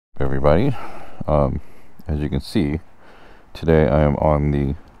Everybody, as you can see, today I am on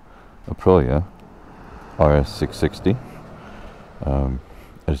the Aprilia RS660.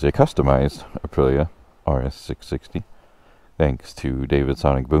 It's a customized Aprilia RS660 thanks to David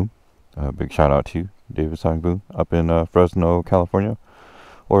Sonic Boom. Big shout out to you, David Sonic Boom, up in Fresno, California,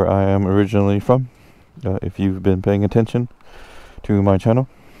 where I am originally from. If you've been paying attention to my channel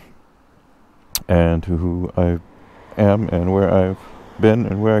and to who I am and where I've been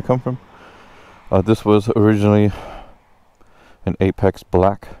and where I come from. This was originally an Apex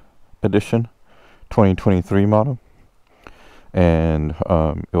Black Edition 2023 model, and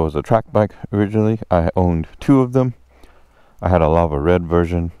it was a track bike originally. I owned two of them. I had a Lava Red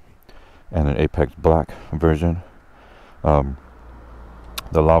version and an Apex Black version. The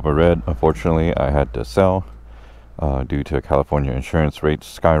Lava Red, unfortunately, I had to sell due to California insurance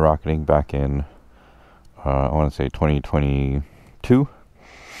rates skyrocketing back in I want to say 2022.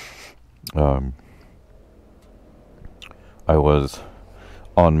 I was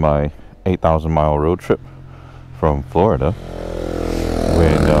on my 8,000 mile road trip from Florida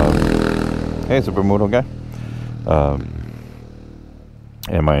when hey, supermoto guy,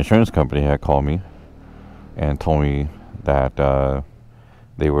 and my insurance company had called me and told me that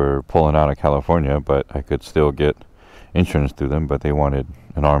they were pulling out of California, but I could still get insurance through them, but they wanted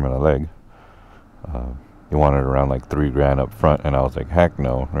an arm and a leg. They wanted around like $3,000 up front, and I was like, heck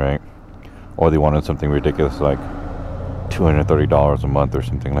no, right? Or they wanted something ridiculous like $230 a month or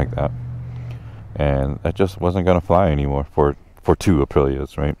something like that, and that just wasn't gonna fly anymore for two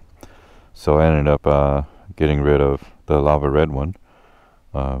Aprilias, right? So I ended up getting rid of the Lava Red one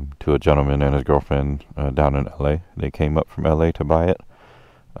to a gentleman and his girlfriend down in LA. They came up from LA to buy it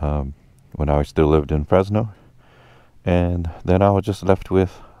when I still lived in Fresno, and then I was just left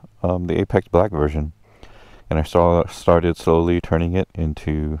with the Apex Black version, and I started slowly turning it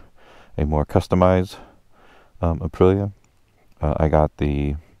into a more customized Aprilia. I got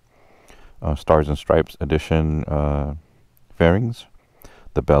the Stars and Stripes edition fairings,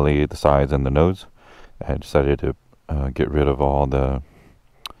 the belly, the sides, and the nose. I decided to get rid of all the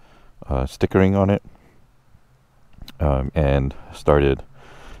stickering on it, and started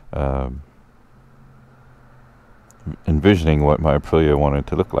envisioning what my Aprilia wanted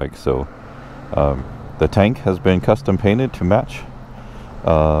to look like. So the tank has been custom painted to match.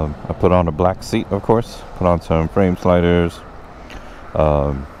 I put on a black seat, of course, put on some frame sliders.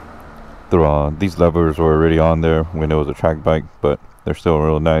 These levers were already on there when it was a track bike, but they're still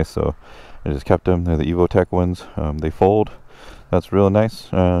real nice, so I just kept them. They're the Evotech ones. They fold. That's real nice.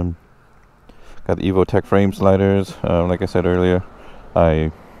 Got the Evotech frame sliders. Like I said earlier,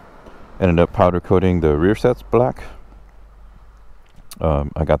 I ended up powder coating the rear sets black.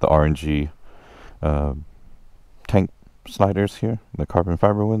 I got the RNG tank sliders here, the carbon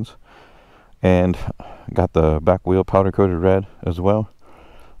fiber ones, and got the back wheel powder coated red as well.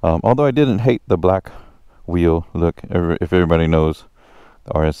 Although I didn't hate the black wheel look. If everybody knows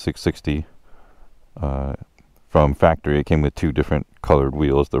the RS660 from factory, it came with two different colored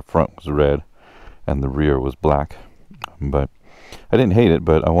wheels. The front was red and the rear was black, but I didn't hate it,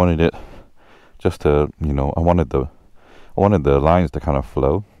 but I wanted it just to, I wanted the lines to kind of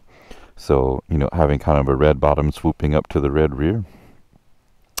flow. So, having kind of a red bottom swooping up to the red rear,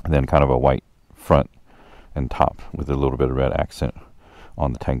 and then kind of a white front and top with a little bit of red accent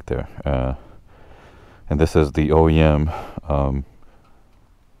on the tank there. And this is the OEM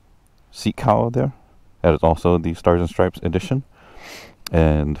seat cowl there. That is also the Stars and Stripes edition.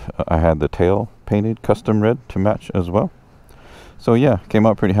 And I had the tail painted custom red to match as well. So yeah, came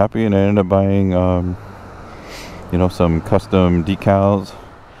out pretty happy, and I ended up buying some custom decals.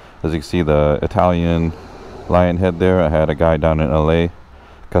 As you can see, the Italian lion head there, I had a guy down in LA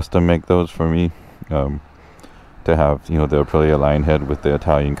custom make those for me, to have the Aprilia lion head with the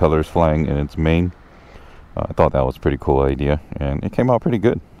Italian colors flying in its mane. I thought that was a pretty cool idea, and it came out pretty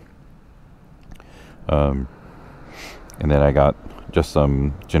good. And then I got just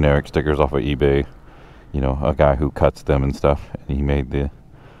some generic stickers off of eBay, a guy who cuts them and stuff, and he made the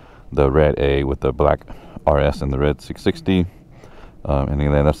red A with the black RS and the red 660. And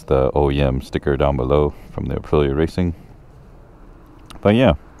then that's the OEM sticker down below from the Aprilia Racing. But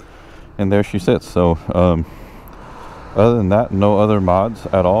yeah, and there she sits. So other than that, no other mods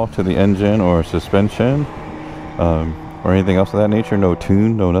at all to the engine or suspension or anything else of that nature. No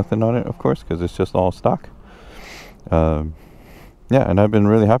tune, no nothing on it, of course, because it's just all stock. Yeah, and I've been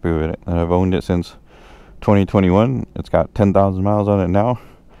really happy with it, and I've owned it since 2021. It's got 10,000 miles on it now.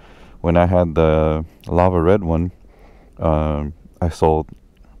 When I had the Lava Red one, when I sold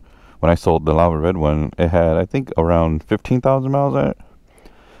the Lava Red one, it had, I think, around 15,000 miles on it,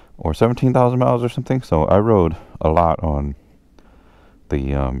 or 17,000 miles or something. So I rode a lot on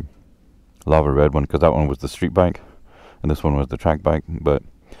the Lava Red one, because that one was the street bike and this one was the track bike. But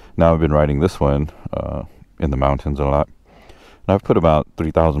now I've been riding this one in the mountains a lot, and I've put about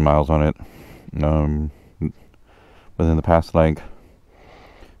 3,000 miles on it within the past like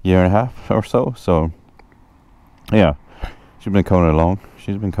year and a half or so. So yeah, she's been coming along.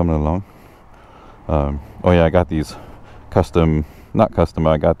 Oh yeah, I got these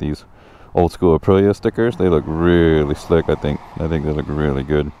I got these old school Aprilia stickers. They look really slick. I think they look really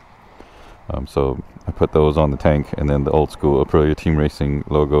good. So I put those on the tank, and then the old school Aprilia Team Racing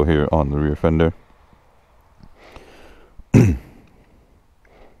logo here on the rear fender.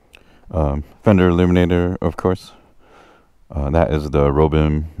 Fender illuminator, of course. That is the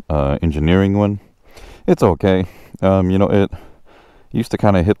Robin engineering one. It's okay. It used to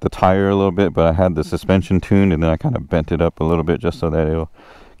kind of hit the tire a little bit, but I had the suspension tuned, and then I kind of bent it up a little bit just so that it'll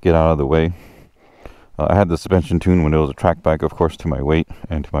get out of the way. I had the suspension tuned when it was a track bike, of course, to my weight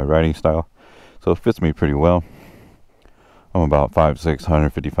and to my riding style, so it fits me pretty well. I'm about 5'6",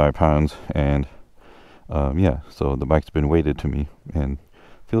 155 pounds, and yeah, so the bike's been weighted to me and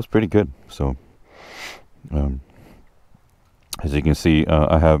feels pretty good. So as you can see,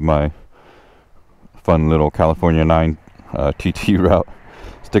 I have my fun little California 9 TT route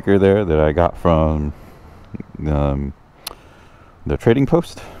sticker there that I got from the trading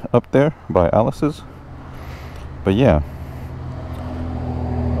post up there by Alice's. But yeah,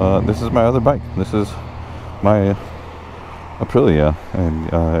 this is my other bike. This is my Aprilia, and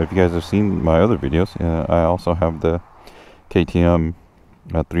if you guys have seen my other videos, I also have the KTM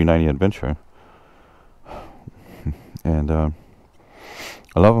 390 Adventure, and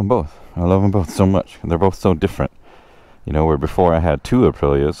I love them both. I love them both so much. They're both so different. Where before I had two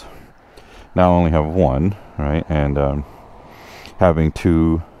Aprilias, now I only have one, right? And having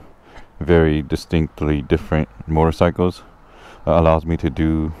two very distinctly different motorcycles allows me to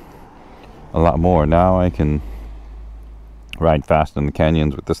do a lot more. Now I can ride fast in the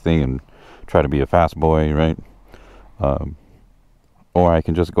canyons with this thing and try to be a fast boy, right? Or I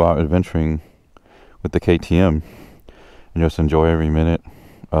can just go out adventuring with the KTM and just enjoy every minute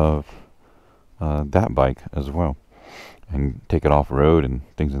of that bike as well, and take it off road and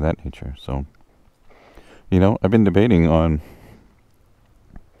things of that nature. So I've been debating on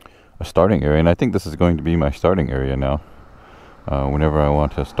a starting area, and I think this is going to be my starting area now, whenever I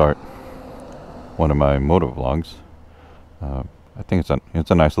want to start one of my moto vlogs. I think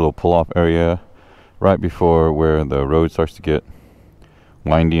it's a nice little pull-off area right before where the road starts to get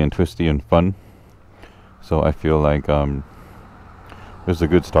windy and twisty and fun. So I feel like there's a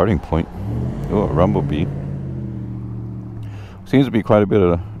good starting point. Oh, a rumblebee. Seems to be quite a bit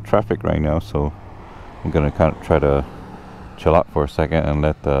of traffic right now, so I'm gonna kind of try to chill out for a second and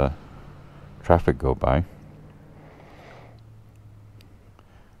let the traffic go by.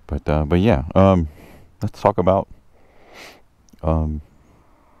 But yeah, let's talk about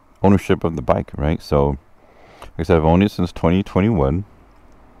ownership of the bike, right? So like I said, I've owned it since 2021,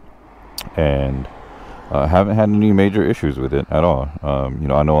 and haven't had any major issues with it at all. I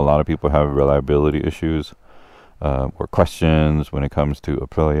know a lot of people have reliability issues or questions when it comes to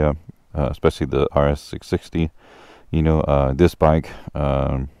Aprilia, especially the RS660. This bike,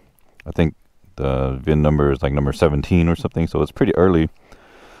 I think the VIN number is like number 17 or something, so it's pretty early.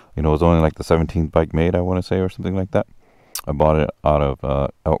 It was only like the 17th bike made, I want to say, or something like that. I bought it out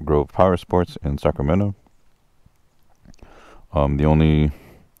of Elk Grove Power Sports in Sacramento. The only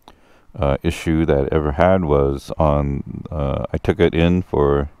issue that I ever had was on I took it in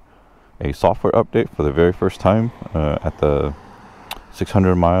for a software update for the very first time at the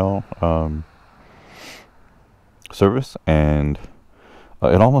 600-mile service, and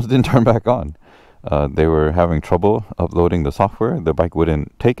it almost didn't turn back on. They were having trouble uploading the software. The bike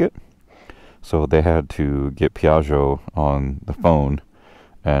wouldn't take it, so they had to get Piaggio on the phone,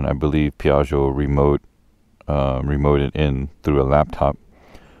 and I believe Piaggio remoted in through a laptop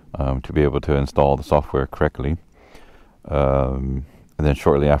to be able to install the software correctly. And then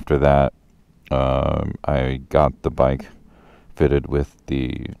shortly after that, I got the bike fitted with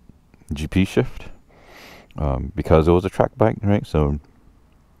the GP shift, because it was a track bike, right? So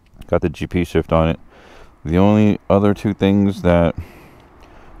got the GP shift on it. The only other two things that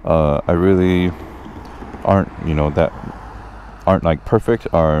I really aren't like perfect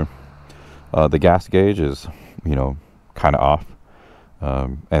are the gas gauge is kind of off,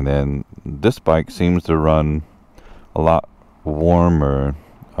 and then this bike seems to run a lot warmer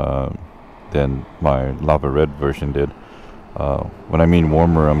than my Lava Red version did. When I mean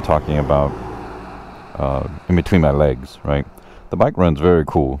warmer, I'm talking about in between my legs, right? The bike runs very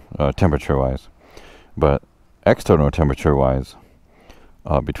cool, temperature-wise, but external temperature-wise,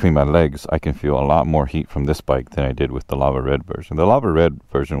 between my legs, I can feel a lot more heat from this bike than I did with the Lava Red version. The Lava Red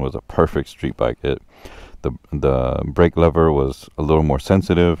version was a perfect street bike. The brake lever was a little more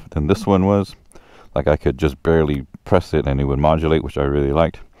sensitive than this one was. Like, I could just barely press it and it would modulate, which I really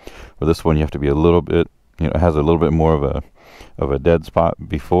liked. For this one, you have to be a little bit, it has a little bit more of a dead spot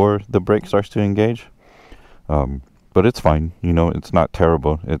before the brake starts to engage. But it's fine, it's not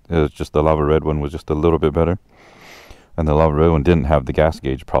terrible. It's just the Lava Red one was just a little bit better. And the Lava Red one didn't have the gas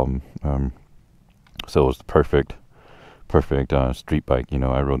gauge problem. So it was the perfect street bike.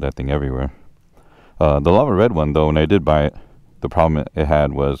 I rode that thing everywhere. The Lava Red one, though, when I did buy it, the problem it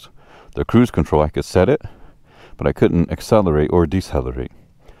had was the cruise control. I could set it, but I couldn't accelerate or decelerate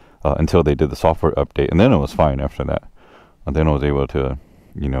until they did the software update. And then it was fine after that. And then I was able to,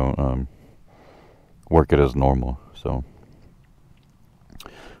 work it as normal. So,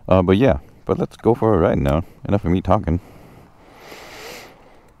 but yeah, but let's go for a ride now. Enough of me talking.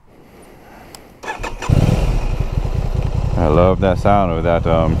 I love that sound of that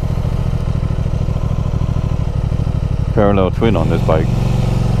parallel twin on this bike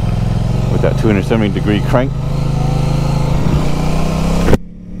with that 270-degree crank.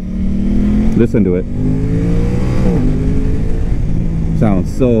 Listen to it.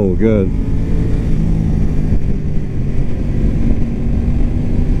 Sounds so good.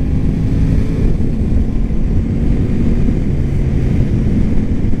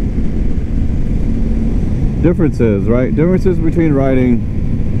 Differences, right? Differences between riding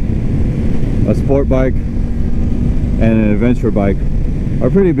a sport bike and an adventure bike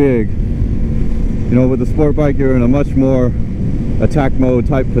are pretty big. With the sport bike, you're in a much more attack mode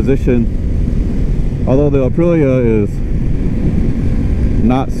type position. Although the Aprilia is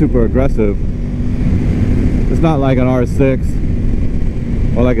not super aggressive, it's not like an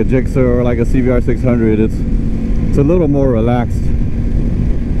RS6 or like a Gixxer or like a CBR 600. It's a little more relaxed.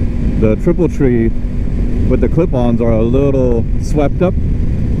 The Triple Tree with the clip-ons are a little swept up,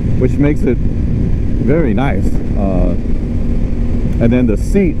 which makes it very nice. And then the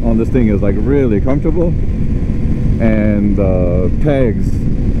seat on this thing is like really comfortable, and the pegs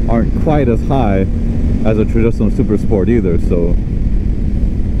aren't quite as high as a traditional Super Sport either, so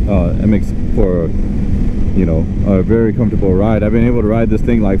it makes for a very comfortable ride. I've been able to ride this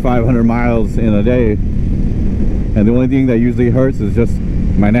thing like 500 miles in a day, and the only thing that usually hurts is just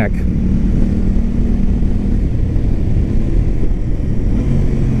my neck.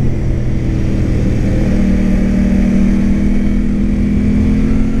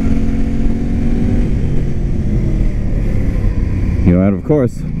 And of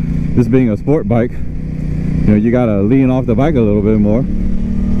course, this being a sport bike, you gotta lean off the bike a little bit more.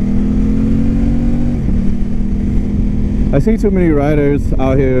 I see too many riders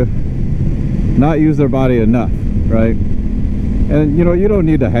out here not use their body enough, right? And you don't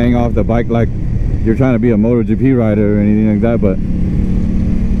need to hang off the bike like you're trying to be a MotoGP rider or anything like that,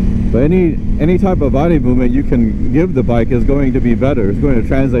 but any type of body movement you can give the bike is going to be better. It's going to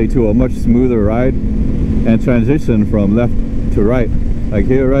translate to a much smoother ride and transition from left to right. Like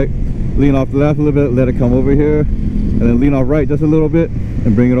here, right? Lean off the left a little bit, let it come over here, and then lean off right just a little bit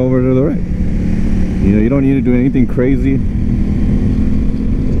and bring it over to the right. You don't need to do anything crazy,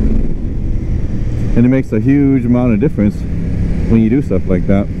 and it makes a huge amount of difference when you do stuff like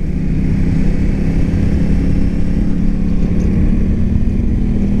that.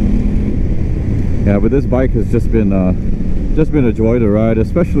 Yeah, but this bike has just been a joy to ride,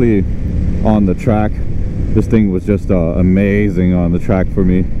 especially on the track. This thing was just amazing on the track for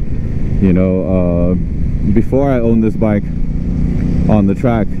me. Before I owned this bike on the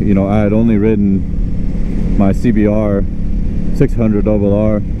track, I had only ridden my CBR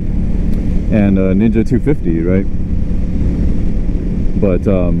 600RR and Ninja 250, right? But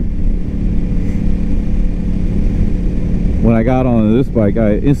when I got on this bike,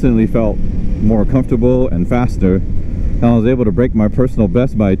 I instantly felt more comfortable and faster, and I was able to break my personal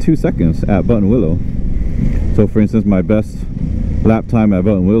best by 2 seconds at Buttonwillow. So for instance, my best lap time at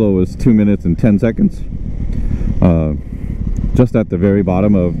Buttonwillow was 2 minutes and 10 seconds, just at the very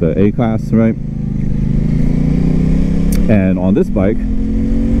bottom of the A class, right? And on this bike,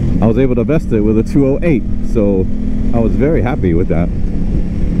 I was able to best it with a 2:08, so I was very happy with that.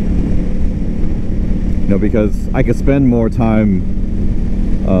 Because I could spend more time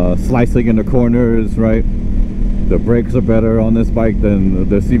slicing into corners, right? The brakes are better on this bike than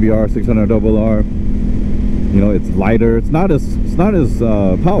the CBR 600RR. It's lighter. It's not as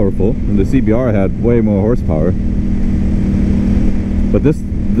powerful, and the CBR had way more horsepower. But this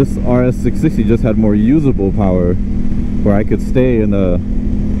RS660 just had more usable power where I could stay in the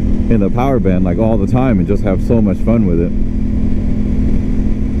power band like all the time and just have so much fun with it.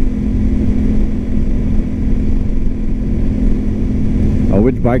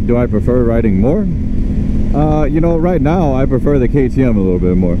 Which bike do I prefer riding more? You know, right now I prefer the KTM a little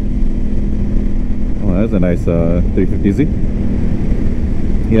bit more. Oh, that's a nice 350Z.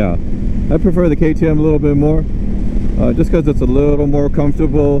 Yeah, I prefer the KTM a little bit more, just because it's a little more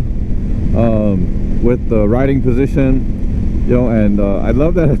comfortable with the riding position, you know, and I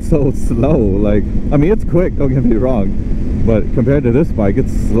love that it's so slow. Like, I mean, it's quick, don't get me wrong, but compared to this bike,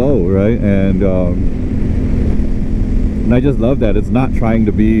 it's slow, right? And I just love that it's not trying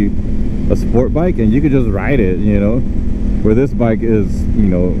to be a sport bike, and you could just ride it, you know, where this bike is, you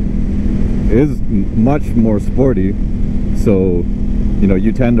know, is much more sporty. So, you know,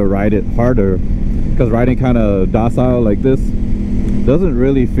 you tend to ride it harder, because riding kind of docile like this doesn't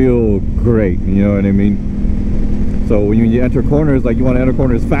really feel great, you know what I mean? So when you enter corners, like, you want to enter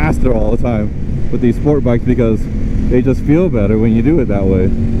corners faster all the time with these sport bikes, because they just feel better when you do it that way.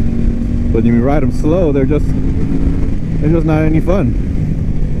 But when you ride them slow, they're just not any fun.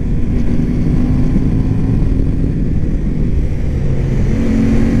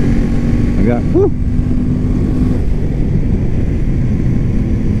 I got, whew.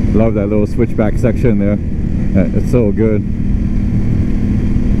 Love that little switchback section there. It's so good.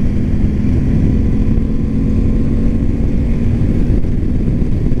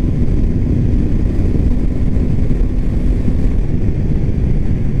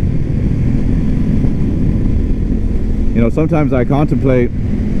 You know, sometimes I contemplate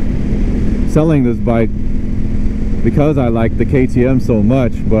selling this bike because I like the KTM so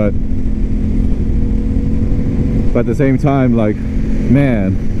much, but at the same time, like,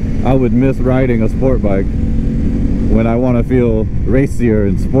 man, I would miss riding a sport bike when I want to feel racier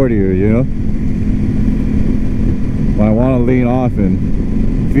and sportier, you know? When I want to lean off and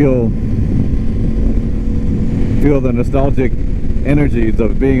feel the nostalgic energies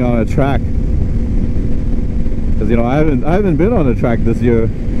of being on a track. Because, you know, I haven't been on a track this year.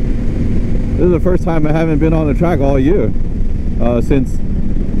 This is the first time I haven't been on a track all year, since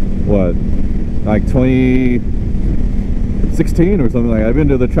what, like 2016 or something like that. I've been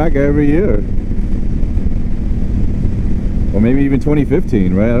to the track every year, or maybe even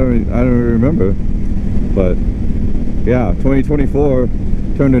 2015, right? I don't remember. But yeah, 2024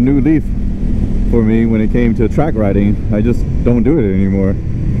 turned a new leaf for me when it came to track riding. I just don't do it anymore,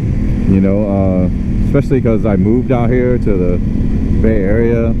 you know. Especially because I moved out here to the Bay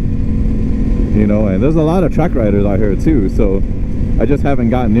Area, you know, and there's a lot of track riders out here too, so I just haven't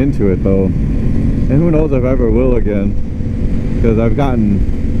gotten into it though. And who knows if I ever will again, because I've gotten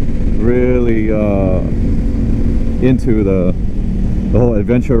really into the whole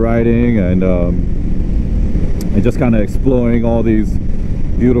adventure riding and just kind of exploring all these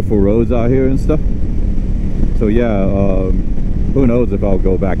beautiful roads out here and stuff. So yeah, who knows if I'll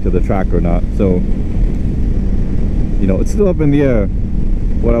go back to the track or not. So, you know, it's still up in the air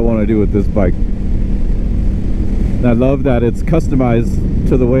what I want to do with this bike. And I love that it's customized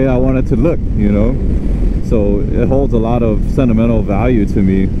to the way I want it to look, you know. So it holds a lot of sentimental value to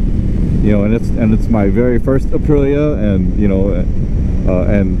me, you know, and it's my very first Aprilia, and you know,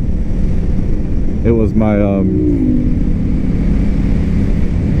 and it was my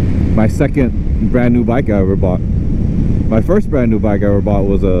my second brand new bike I ever bought. My first brand new bike I ever bought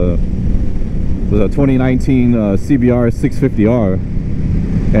was a 2019 CBR 650R,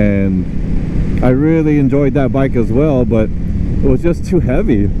 and I really enjoyed that bike as well, but it was just too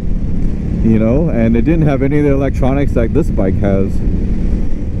heavy, you know, and it didn't have any of the electronics like this bike has.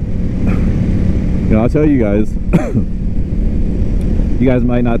 You know, I'll tell you guys, you guys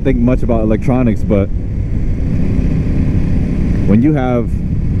might not think much about electronics, but when you have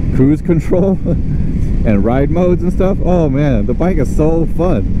cruise control and ride modes and stuff, oh man, the bike is so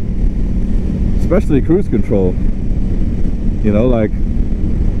fun. Especially cruise control. You know, like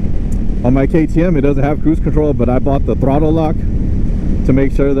on my KTM it doesn't have cruise control, but I bought the throttle lock to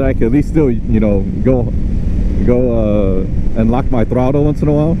make sure that I can at least still, you know, go and lock my throttle once in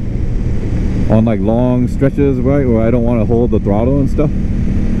a while on like long stretches, right, where I don't want to hold the throttle and stuff.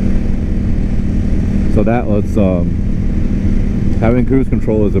 So that was having cruise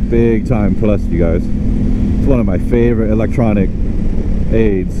control is a big time plus, you guys. It's one of my favorite electronic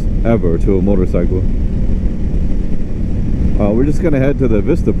aids ever to a motorcycle. We're just gonna head to the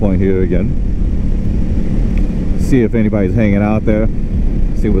Vista point here again, see if anybody's hanging out there,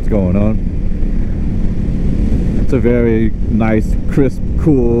 see what's going on. It's a very nice, crisp,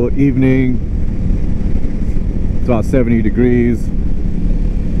 cool evening. It's about 70 degrees.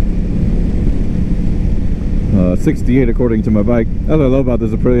 68 according to my bike. That's what I love about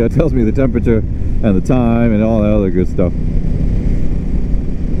this Aprilia. It tells me the temperature and the time and all that other good stuff.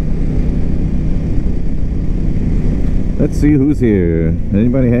 Let's see who's here.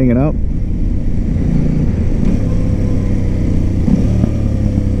 Anybody hanging out?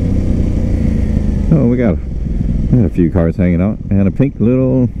 Oh, we got a few cars hanging out, and a pink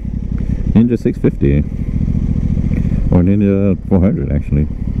little Ninja 650 or Ninja 400 actually.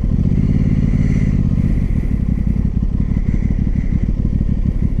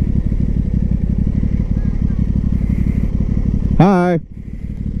 Hi.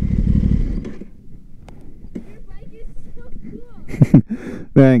 Your bike is so cool.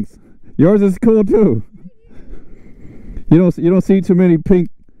 Thanks. Yours is cool too. You don't see too many pink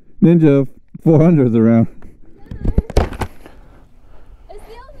Ninja 400s around. No. It's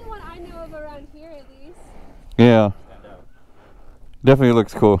the only one I know of around here, at least. Yeah. Definitely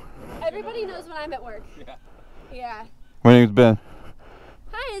looks cool. Everybody knows when I'm at work. Yeah. Yeah. My name's Ben.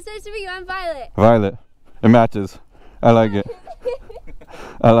 Hi, it's nice to meet you. I'm Violet. Violet. It matches. I like it.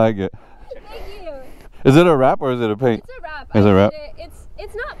 I like it. Thank you. Is it a wrap or is it a paint? It's a wrap. Is it a wrap?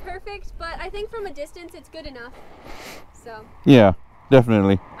 It's not perfect, but I think from a distance it's good enough. So. Yeah,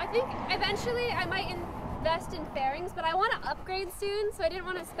 definitely. I think eventually I might invest in fairings, but I want to upgrade soon, so I didn't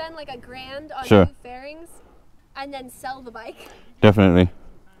want to spend like $1,000 on Sure. new fairings and then sell the bike. Definitely.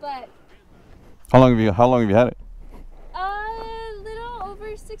 But How long have you had it? a little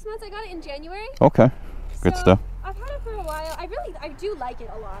over 6 months. I got it in January. Okay. Good So, stuff. I've had it for a while. I do like it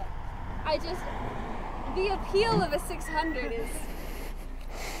a lot. The appeal of a 600 is,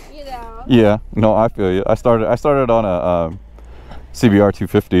 you know. Yeah. No, I feel you. I started on a CBR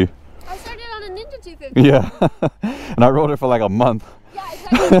 250. I started on a Ninja 250. Yeah. And I rode it for like a month. Yeah,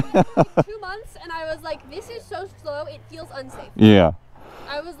 exactly. I rode it for like 2 months, and I was like, this is so slow, it feels unsafe. Yeah.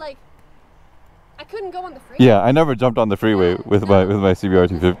 I was like, I couldn't go on the freeway. Yeah, I never jumped on the freeway with my CBR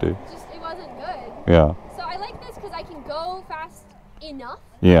 250. It wasn't good. Yeah. So I like this because I can go fast enough.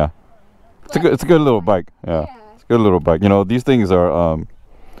 Yeah. It's a good little bike. Yeah. It's a good little bike. You know, these things are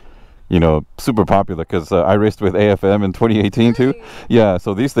you know, super popular because I raced with AFM in 2018 too. Really? Yeah,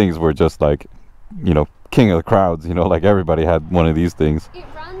 so these things were just like, you know, king of the crowds, you know, like everybody had one of these things. It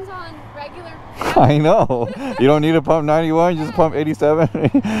runs on regular. I know. You don't need to pump 91, you just pump 87.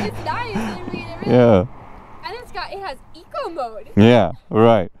 It's nice. I mean, it really, Yeah. and it has eco mode. Yeah,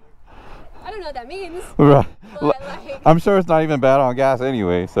 right. I don't know what that means. Right. But like, I'm sure it's not even bad on gas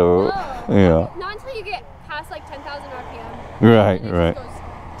anyway, so no, yeah. not until you get past like 10,000 RPM. Right, and it right. just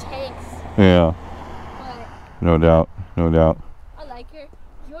goes tanks. Yeah. But No doubt. No doubt. I like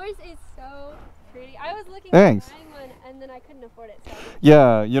yours is so pretty. I was looking Thanks. at buying one and then I couldn't afford it. So.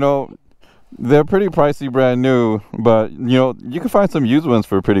 Yeah, you know, they're pretty pricey brand new, but you know, you can find some used ones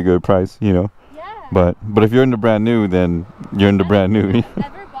for a pretty good price, you know. Yeah. But if you're into brand new, then you're into brand new. I've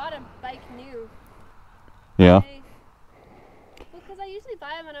never bought a bike new. Yeah. Well, because I usually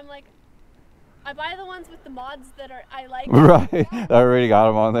buy them and I'm like, I buy the ones with the mods that I like. Right. Yeah. I already got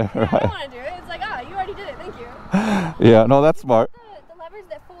them on there. Yeah, I don't Right. want to do it. It's like, you already did it. Thank you. Yeah, no, that's smart. The levers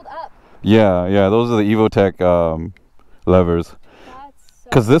that fold up. Yeah, yeah, those are the Evotech levers. That's so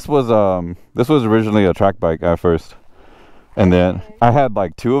Cuz this was originally a track bike at first. And then Okay. I had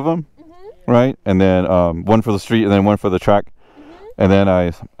like 2 of them, Mm-hmm. right? And then one for the street and then one for the track. Mm-hmm. And then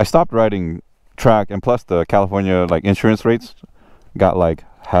I stopped riding track, and plus the California like insurance rates got like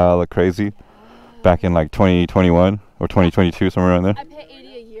hella crazy back in like 2021 or 2022, somewhere around there. I pay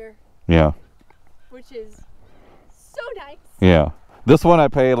 $80 a year, Yeah. which is so nice. Yeah. This one I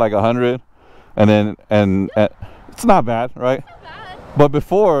paid like 100, and then it's not bad, right? Not bad. But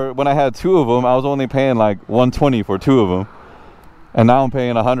before, when I had 2 of them, I was only paying like 120 for 2 of them, and now I'm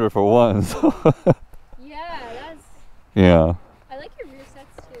paying 100 for one. So Yeah, that's. yeah. I like your rear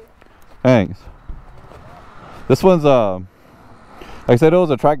sets too. Thanks. This one's like I said, it was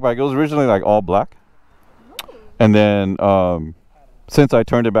a track bike. It was originally like all black, Oh. and then since I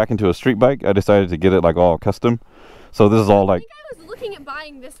turned it back into a street bike, I decided to get it like all custom. So this is all I like. think I was looking at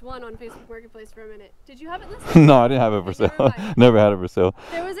buying this one on Facebook Marketplace for a minute. Did you have it listed? No, I didn't have it for Never sale. mind. Never had it for sale.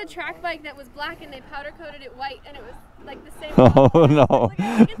 There was a track bike that was black and they powder coated it white and it was like the same. Oh color. no. I was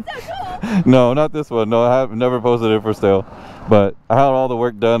like, it's so cool. No, not this one. No, I have never posted it for sale. But I had all the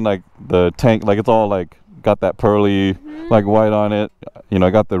work done, like the tank, like it's all like got that pearly like white on it. You know, I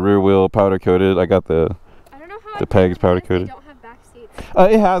got the rear wheel powder coated. I got the I don't know how The I pegs put it powder because they coated. don't have back seats.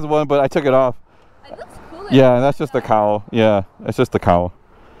 it has one, but I took it off. It looks cooler. Yeah, and that's just the cowl. Yeah, it's just the cowl.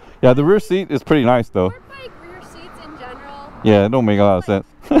 Yeah, the rear seat is pretty nice though. Sport bike rear seats in general. Yeah, it don't make a lot of sense.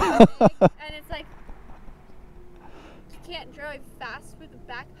 Big, and it's like you can't drive fast with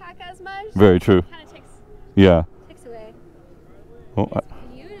a backpack as much. Very true. Kind of takes Yeah. Takes away. Oh, It's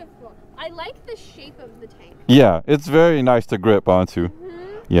beautiful. I like the shape of the tank. yeah, it's very nice to grip onto.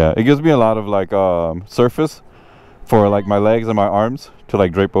 Yeah, it gives me a lot of like surface for like my legs and my arms to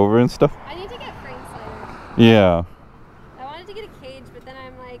like drape over and stuff. I need to get frame sliders. Yeah. I wanted to get a cage, but then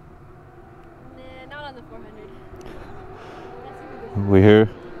I'm like, nah, not on the 400. We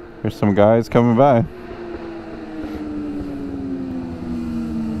here's some guys coming by.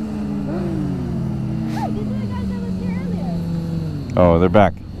 Oh, these are the guys that was here earlier. Oh, they're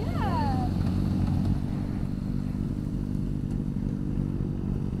back. Yeah.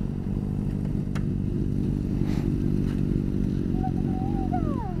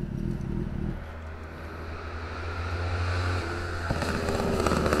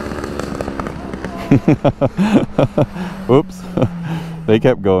 Oops. They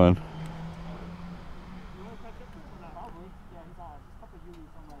kept going.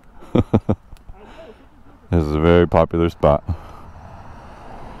 This is a very popular spot.